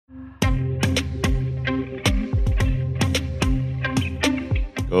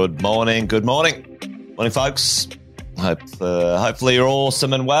Good morning, morning, folks. Hopefully you're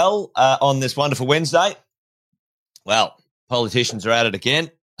awesome and well on this wonderful Wednesday. Well, politicians are at it again.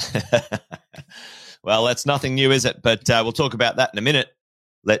 Well, that's nothing new, is it? But we'll talk about that in a minute.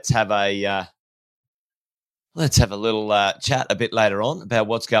 Let's have a little chat a bit later on about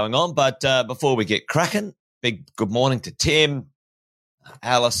what's going on. But before we get cracking, big good morning to Tim,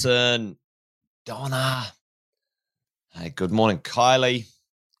 Alison, Donna. Hey, good morning, Kylie.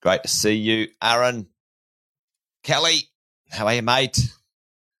 Great to see you. Aaron, Kelly, how are you, mate?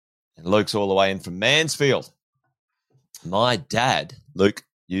 And Luke's all the way in from Mansfield. My dad, Luke,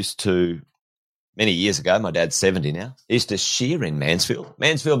 used to, many years ago, my dad's 70 now, used to shear in Mansfield,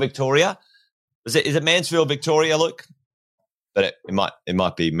 Victoria. Is it Mansfield, Victoria, Luke? But it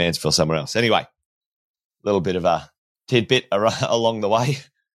might be Mansfield somewhere else. Anyway, a little bit of a tidbit along the way.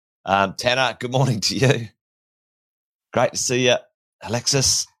 Tanner, good morning to you. Great to see you.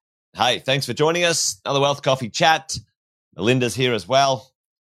 Alexis, hey, thanks for joining us. Another Wealth Coffee chat. Melinda's here as well.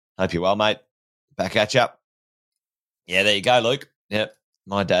 Hope you're well, mate. Back at you. Yeah, there you go, Luke. Yep,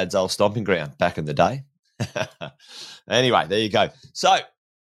 my dad's old stomping ground back in the day. Anyway, there you go. So,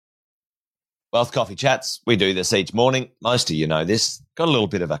 Wealth Coffee chats. We do this each morning. Most of you know this. Got a little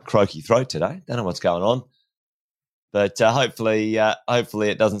bit of a croaky throat today. Don't know what's going on. But hopefully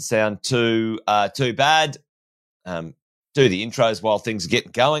it doesn't sound too bad. Do the intros while things are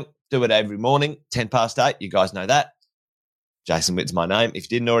getting going. Do it every morning, 10 past 8. You guys know that. Jason Witt's my name, if you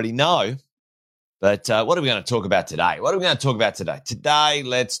didn't already know. But what are we going to talk about today? Today,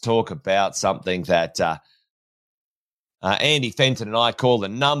 let's talk about something that Andy Fenton and I call the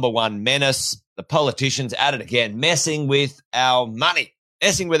number one menace. The politicians at it again, messing with our money.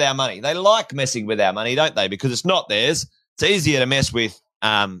 They like messing with our money, don't they? Because it's not theirs. It's easier to mess with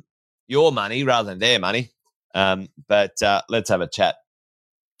your money rather than their money. But let's have a chat.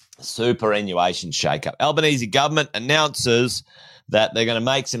 Superannuation shake-up. Albanese government announces that they're going to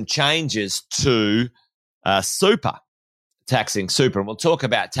make some changes to super, taxing super. And we'll talk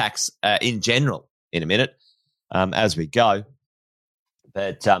about tax in general in a minute as we go.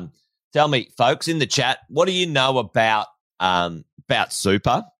 But tell me, folks, in the chat, what do you know about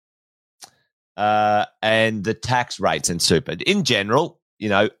super and the tax rates in super? In general,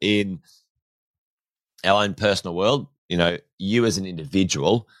 in our own personal world, you as an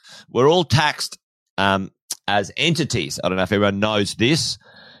individual, we're all taxed as entities. I don't know if everyone knows this.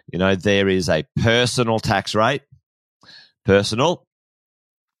 There is a personal tax rate. Personal.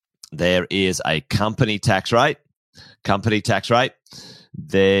 There is a company tax rate.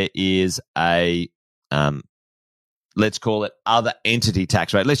 There is a, let's call it other entity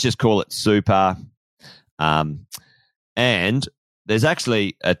tax rate. Let's just call it super. And there's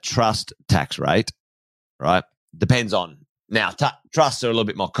actually a trust tax rate. Right? Depends on. Now, trusts are a little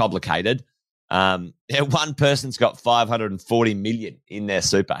bit more complicated. One person's got 540 million in their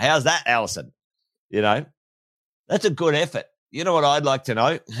super. How's that, Alison? That's a good effort. You know what I'd like to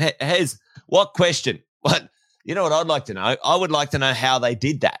know? What question? You know what I'd like to know? I would like to know how they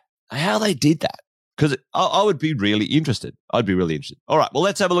did that. Because I would be really interested. All right, well,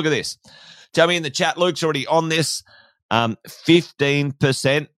 let's have a look at this. Tell me in the chat. Luke's already on this.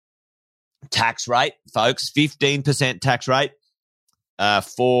 15% tax rate, folks, 15% tax rate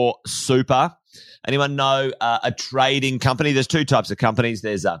for super. Anyone know a trading company? There's two types of companies.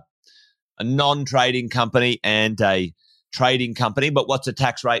 There's a non-trading company and a trading company. But what's a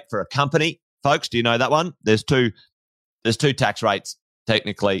tax rate for a company, folks? Do you know that one? There's two tax rates,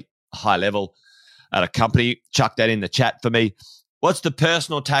 technically high level at a company. Chuck that in the chat for me. What's the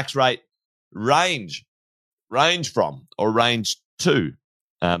personal tax rate range from or range to?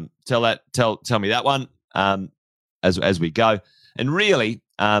 Tell me that one as we go. And really,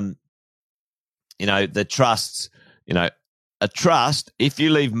 the trusts, a trust, if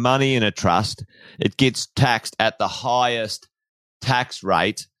you leave money in a trust, it gets taxed at the highest tax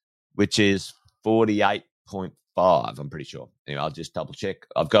rate, which is 48.5, I'm pretty sure. Anyway, I'll just double check.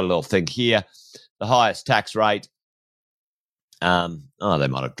 I've got a little thing here. The highest tax rate, they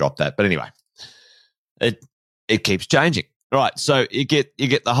might have dropped that. But anyway, it keeps changing. Right, so you get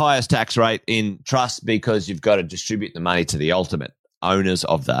the highest tax rate in trust because you've got to distribute the money to the ultimate owners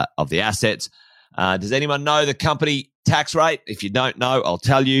of the assets. Does anyone know the company tax rate? If you don't know, I'll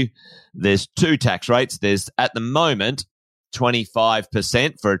tell you. There's two tax rates. There's at the moment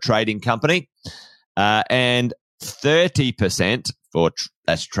 25% for a trading company, and 30% for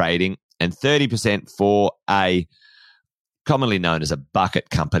that's trading, and 30% for a commonly known as a bucket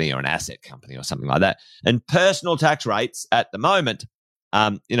company or an asset company or something like that. And personal tax rates at the moment,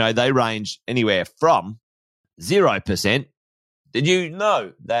 they range anywhere from 0% Did you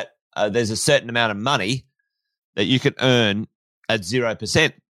know that there's a certain amount of money that you can earn at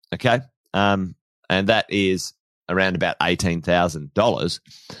 0%? Okay. And that is around about $18,000,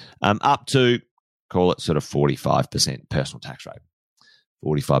 up to, call it sort of 45% personal tax rate.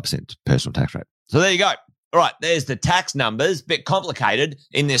 45% personal tax rate. So there you go. All right, there's the tax numbers. Bit complicated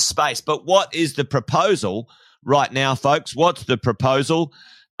in this space, but what is the proposal right now, folks? What's the proposal?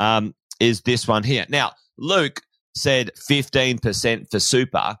 Is this one here. Now, Luke said 15% for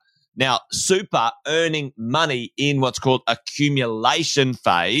super. Now, super earning money in what's called accumulation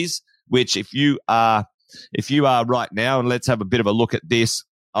phase, which if you are right now, and let's have a bit of a look at this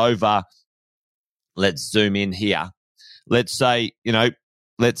over, let's zoom in here. Let's say,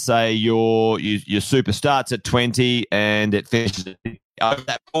 your super starts at 20 and it finishes over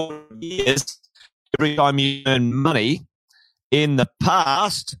that 4 years. Every time you earn money in the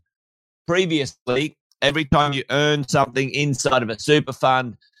past, previously, every time you earn something inside of a super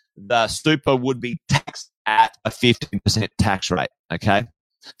fund, the super would be taxed at a 15% tax rate, okay?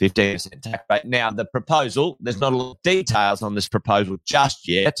 15% tax rate. Now, the proposal, there's not a lot of details on this proposal just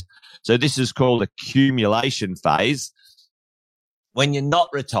yet. So this is called accumulation phase. When you're not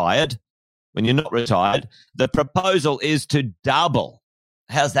retired, the proposal is to double.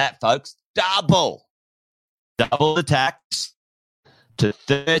 How's that, folks? Double the tax to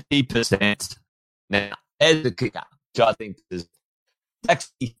 30%. Now, there's the kicker, which I think is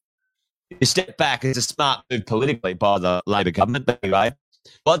actually, you step back, it's a smart move politically by the Labor government. But anyway,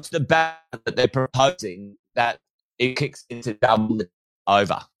 what's the balance that they're proposing that it kicks into double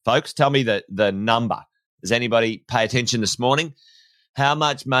over? Folks, tell me the number. Does anybody pay attention this morning? How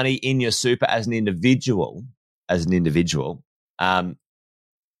much money in your super as an individual, do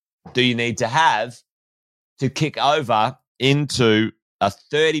you need to have to kick over into a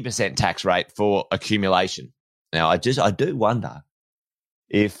 30% tax rate for accumulation? Now, I do wonder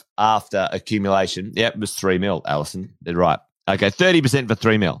if after accumulation, it was 3 mil, Alison, did right. Okay, 30% for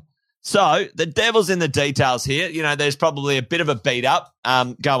 3 mil. So the devil's in the details here. There's probably a bit of a beat up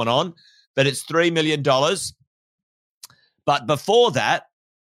going on, but it's $3 million. But before that,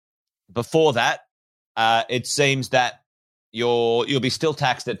 it seems that you'll be still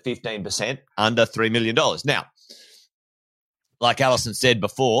taxed at 15% under $3 million. Now, like Alison said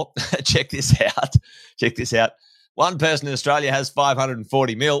before, check this out. One person in Australia has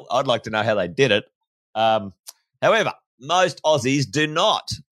 540 mil. I'd like to know how they did it. However, most Aussies do not.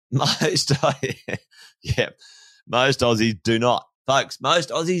 Most Aussies do not. Folks, most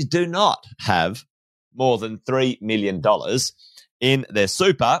Aussies do not have more than $3 million in their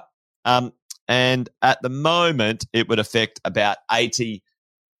super. And at the moment, it would affect about 80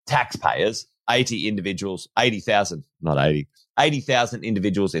 taxpayers, 80 individuals, 80,000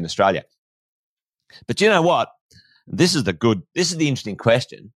 individuals in Australia. But you know what? This is the interesting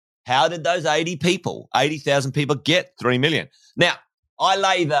question. How did those 80,000 people get 3 million? Now, I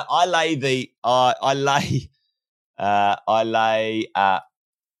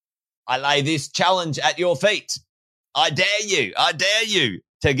lay this challenge at your feet. I dare you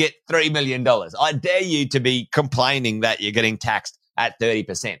to get $3 million. I dare you to be complaining that you're getting taxed at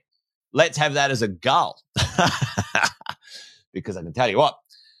 30%. Let's have that as a goal. Because I can tell you what,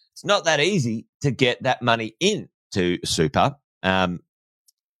 it's not that easy to get that money into super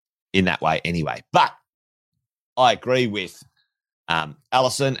in that way anyway. But I agree with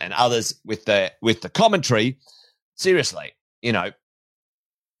Alison and others with the commentary. Seriously,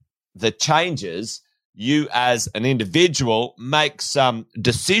 the changes, you as an individual make some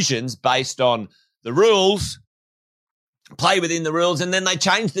decisions based on the rules, play within the rules, and then they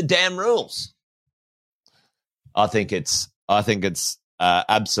change the damn rules. I think it's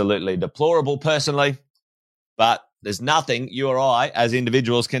absolutely deplorable personally, but there's nothing you or I as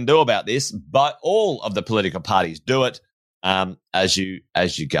individuals can do about this, but all of the political parties do it as you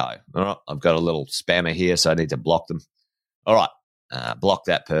go. All right, I've got a little spammer here, so I need to block them. All right, block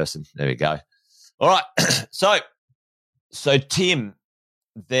that person. There we go. All right, so Tim,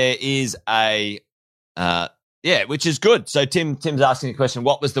 there is a which is good. So Tim's asking a question.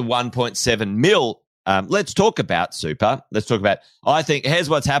 What was the 1.7 mil? Let's talk about super. I think here's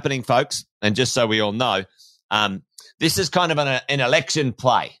what's happening, folks, and just so we all know, this is kind of an election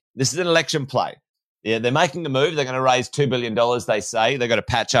play. This is an election play. Yeah, they're making a move. They're going to raise $2 billion, they say. They've got to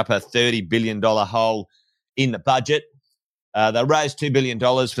patch up a $30 billion hole in the budget. They'll raise $2 billion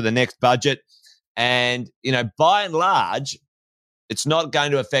for the next budget. And, by and large, it's not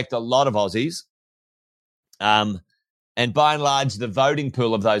going to affect a lot of Aussies. And by and large, the voting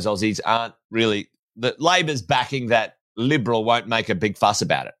pool of those Aussies aren't really – the Labor's backing that Liberal won't make a big fuss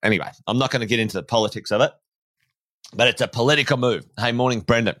about it. Anyway, I'm not going to get into the politics of it. but it's a political move. Hey, morning,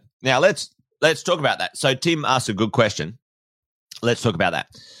 Brendan. Now, let's talk about that. So Tim asked a good question. Let's talk about that.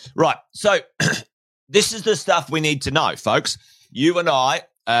 Right. So this is the stuff we need to know, folks. You and I,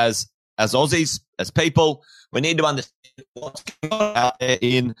 as Aussies, as people, we need to understand what's going on out there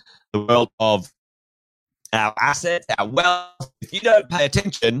in the world of our assets, our wealth. If you don't pay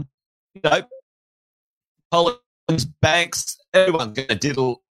attention, politicians, banks, everyone's going to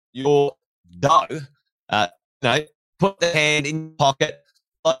diddle your dough. Put the hand in your pocket.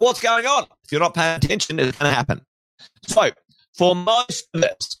 Like, what's going on? If you're not paying attention, it's going to happen. So, for most of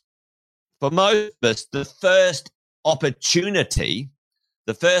us, the first opportunity,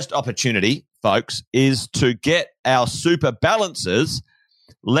 folks, is to get our super balances,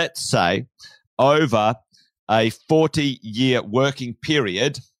 let's say, over a 40-year working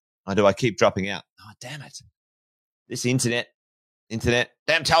period. Oh, do I keep dropping out? Oh, damn it. This internet,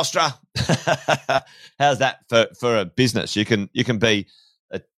 damn Telstra. How's that for a business? You can be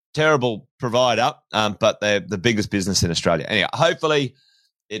a terrible provider, but they're the biggest business in Australia. Anyway, hopefully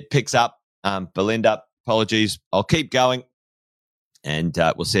it picks up. Belinda, apologies. I'll keep going, and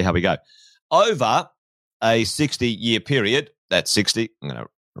we'll see how we go. Over a 60-year period, that's 60. I'm going to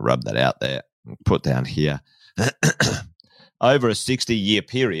rub that out there and put down here. Over a 60-year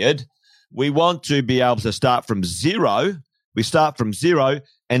period, we want to be able to start from zero. We start from zero,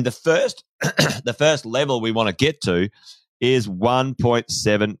 and the first level we want to get to is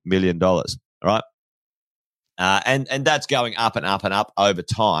 $1.7 million, all right? And that's going up and up and up over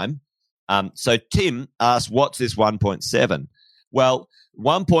time. So Tim asked, what's this 1.7? Well,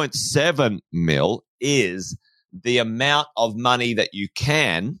 1.7 mil is the amount of money that you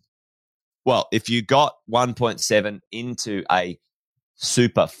can, well, if you got 1.7 into a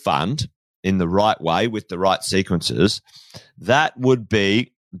super fund in the right way with the right sequences, that would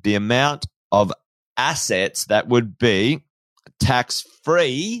be the amount of assets that would be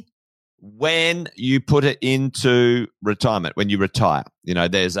tax-free when you put it into retirement, when you retire.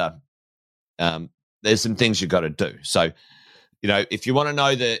 There's some things you've got to do. So, if you want to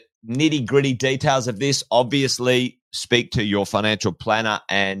know the nitty-gritty details of this, obviously speak to your financial planner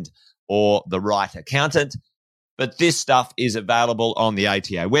or the right accountant. But this stuff is available on the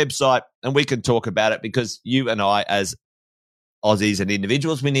ATA website, and we can talk about it because you and I, as Aussies and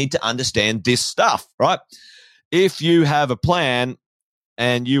individuals, we need to understand this stuff, right? If you have a plan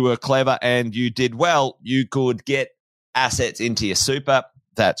and you were clever and you did well, you could get assets into your super.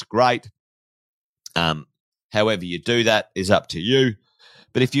 That's great. However you do that is up to you.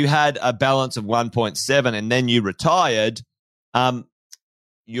 But if you had a balance of 1.7 and then you retired,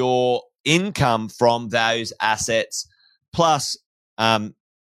 your income from those assets, plus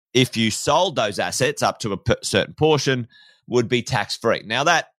if you sold those assets up to a certain portion, would be tax-free. Now,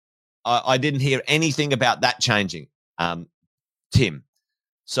 that I didn't hear anything about that changing, Tim.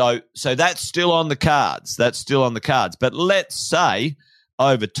 So that's still on the cards. But let's say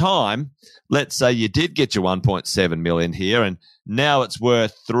over time, let's say you did get your 1.7 million here, and now it's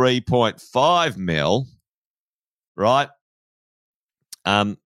worth 3.5 mil, right?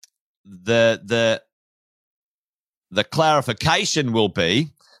 The clarification will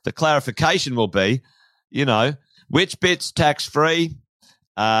be, which bit's tax free,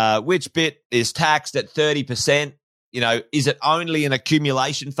 which bit is taxed at 30%. Is it only an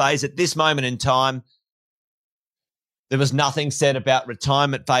accumulation phase at this moment in time? There was nothing said about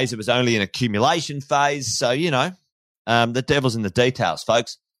retirement phase. It was only an accumulation phase. So, the devil's in the details,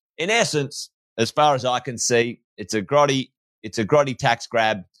 folks. In essence, as far as I can see, it's a grotty tax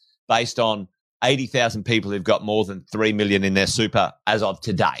grab based on 80,000 people who've got more than 3 million in their super as of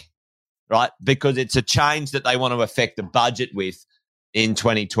today, right? Because it's a change that they want to affect the budget with in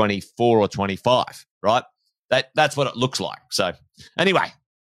 2024 or 25, right? That's what it looks like. So anyway,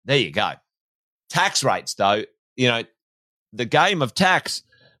 there you go. Tax rates, though, the game of tax,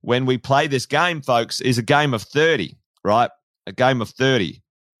 when we play this game, folks, is a game of 30, right? A game of 30.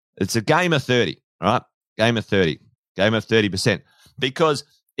 It's a game of 30, right? Game of 30. Game of 30%. Because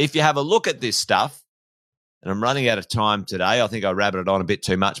if you have a look at this stuff, and I'm running out of time today, I think I rabbited on a bit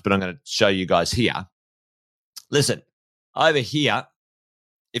too much, but I'm going to show you guys here. Listen, over here,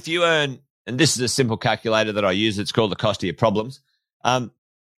 if you earn, and this is a simple calculator that I use, it's called the cost of your problems.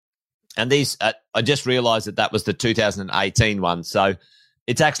 And these, I just realized that was the 2018 one. So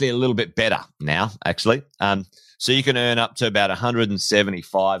it's actually a little bit better now, actually. So you can earn up to about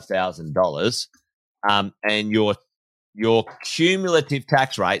 $175,000. And your cumulative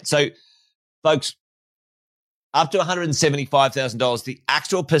tax rate. So, folks, up to $175,000, the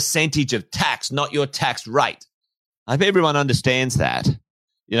actual percentage of tax, not your tax rate. I hope everyone understands that.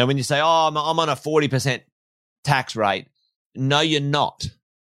 When you say, I'm on a 40% tax rate. No, you're not.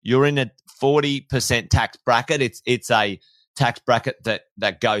 You're in a 40% tax bracket. It's a tax bracket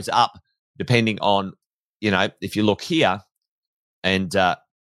that goes up depending on, if you look here, and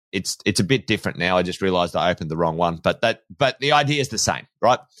it's a bit different now. I just realized I opened the wrong one, but the idea is the same,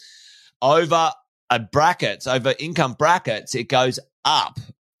 right? Over income brackets, it goes up,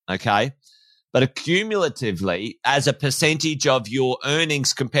 okay? But accumulatively, as a percentage of your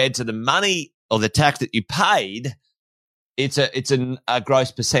earnings compared to the money or the tax that you paid, it's a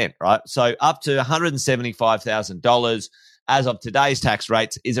gross percent, right? So up to $175,000 as of today's tax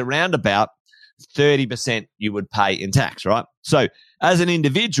rates is around about 30% you would pay in tax, right? So as an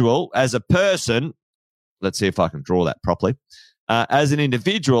individual, as a person, let's see if I can draw that properly. As an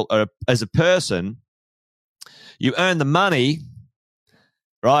individual or as a person, you earn the money,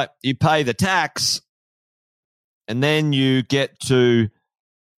 right? You pay the tax, and then you get to,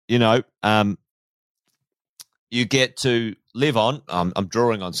 you get to live on. I'm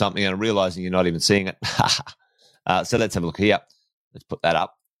drawing on something and I'm realizing you're not even seeing it. So let's have a look here. Let's put that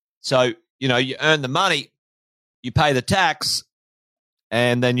up. So, you earn the money, you pay the tax,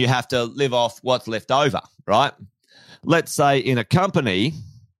 and then you have to live off what's left over, right? Let's say in a company,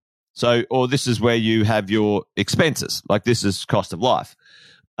 or this is where you have your expenses, like this is cost of life.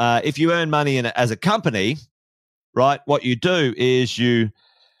 If you earn money as a company, right, what you do is you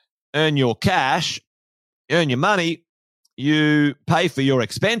earn your cash, earn your money, you pay for your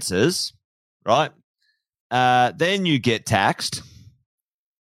expenses, right? Then you get taxed,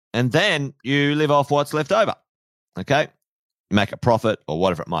 and then you live off what's left over, okay? You make a profit or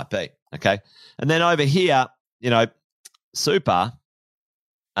whatever it might be, okay? And then over here, super,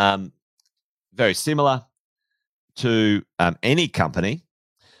 very similar to any company.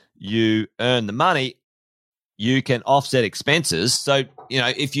 You earn the money, you can offset expenses. So,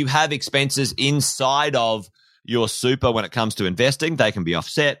 if you have expenses inside of your super when it comes to investing, they can be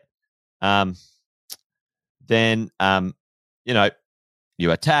offset. Then, you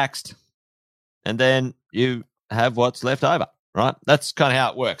are taxed, and then you have what's left over, right? That's kind of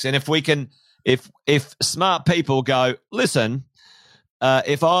how it works. And if smart people go, listen,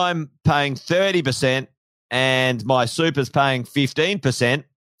 if I'm paying 30% and my super's paying 15%,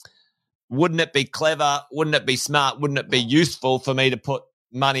 wouldn't it be clever? Wouldn't it be smart? Wouldn't it be useful for me to put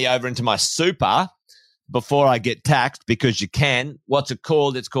money over into my super before I get taxed? Because you can. What's it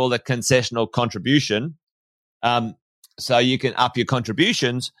called? It's called a concessional contribution. So you can up your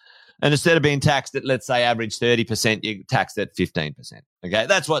contributions, and instead of being taxed at, let's say, average 30%, you're taxed at 15%. Okay,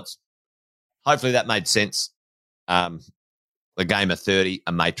 hopefully that made sense. The game of 30,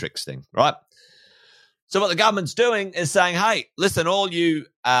 a matrix thing, right? So what the government's doing is saying, hey, listen, all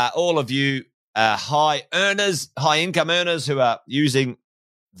of you high income earners who are using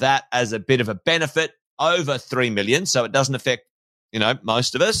that as a bit of a benefit over 3 million, so it doesn't affect,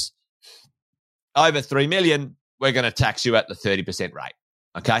 most of us. Over 3 million, we're going to tax you at the 30% rate.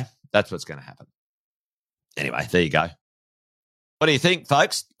 Okay? That's what's going to happen. Anyway, there you go. What do you think,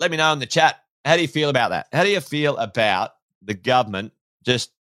 folks? Let me know in the chat. How do you feel about that? How do you feel about the government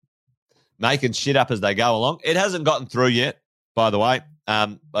just making shit up as they go along? It hasn't gotten through yet, by the way,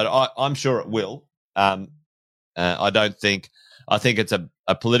 but I'm sure it will. I think it's a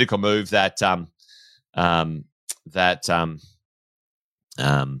political move that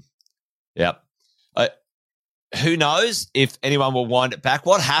who knows if anyone will wind it back?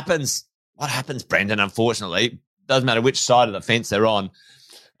 What happens, Brendan? Unfortunately, doesn't matter which side of the fence they're on.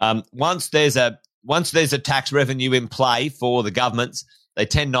 Once there's a tax revenue in play for the governments, they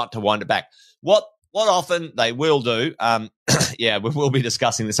tend not to wind it back. What often they will do, we will be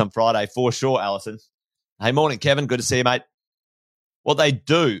discussing this on Friday for sure, Alison. Hey, morning, Kevin. Good to see you, mate. What they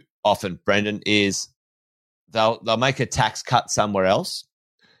do often, Brendan, is they'll make a tax cut somewhere else.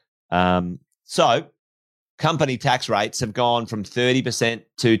 So company tax rates have gone from 30%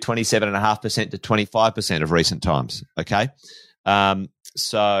 to 27.5% to 25% of recent times, okay? There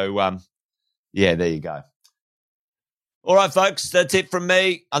you go. All right, folks, that's it from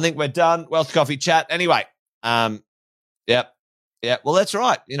me. I think we're done. Wealth Coffee Chat. Anyway, well, that's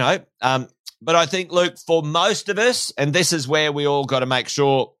right, but I think, Luke, for most of us, and this is where we all got to make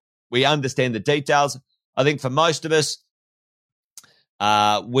sure we understand the details, I think for most of us,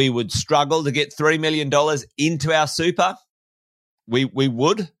 we would struggle to get $3 million into our super. We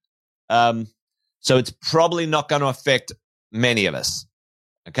would. So it's probably not going to affect many of us,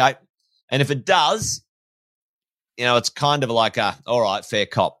 okay? And if it does, it's kind of like all right, fair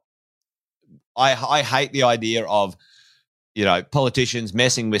cop. I hate the idea of, politicians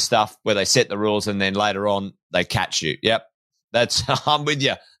messing with stuff where they set the rules and then later on they catch you. Yep, I'm with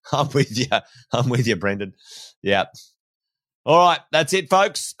you. I'm with you. I'm with you, Brendan. Yeah. All right. That's it,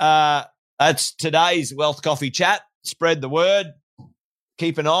 folks. That's today's Wealth Coffee Chat. Spread the word.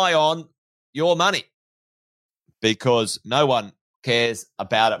 Keep an eye on your money because no one cares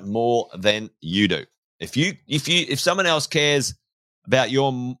about it more than you do. If someone else cares about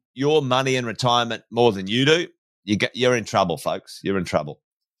your money and retirement more than you do, you're in trouble, folks. You're in trouble.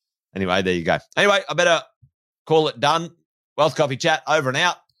 Anyway, there you go. Anyway, I better call it done. Wealth Coffee Chat over and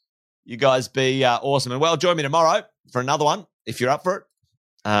out. You guys be awesome. And well, join me tomorrow for another one if you're up for it.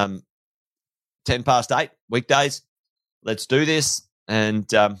 8:10 weekdays. Let's do this, and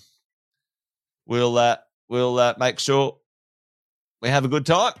we'll make sure we have a good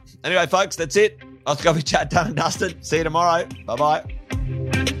time. Anyway, folks, that's it. Wealth Coffee Chat done and dusted. See you tomorrow. Bye-bye.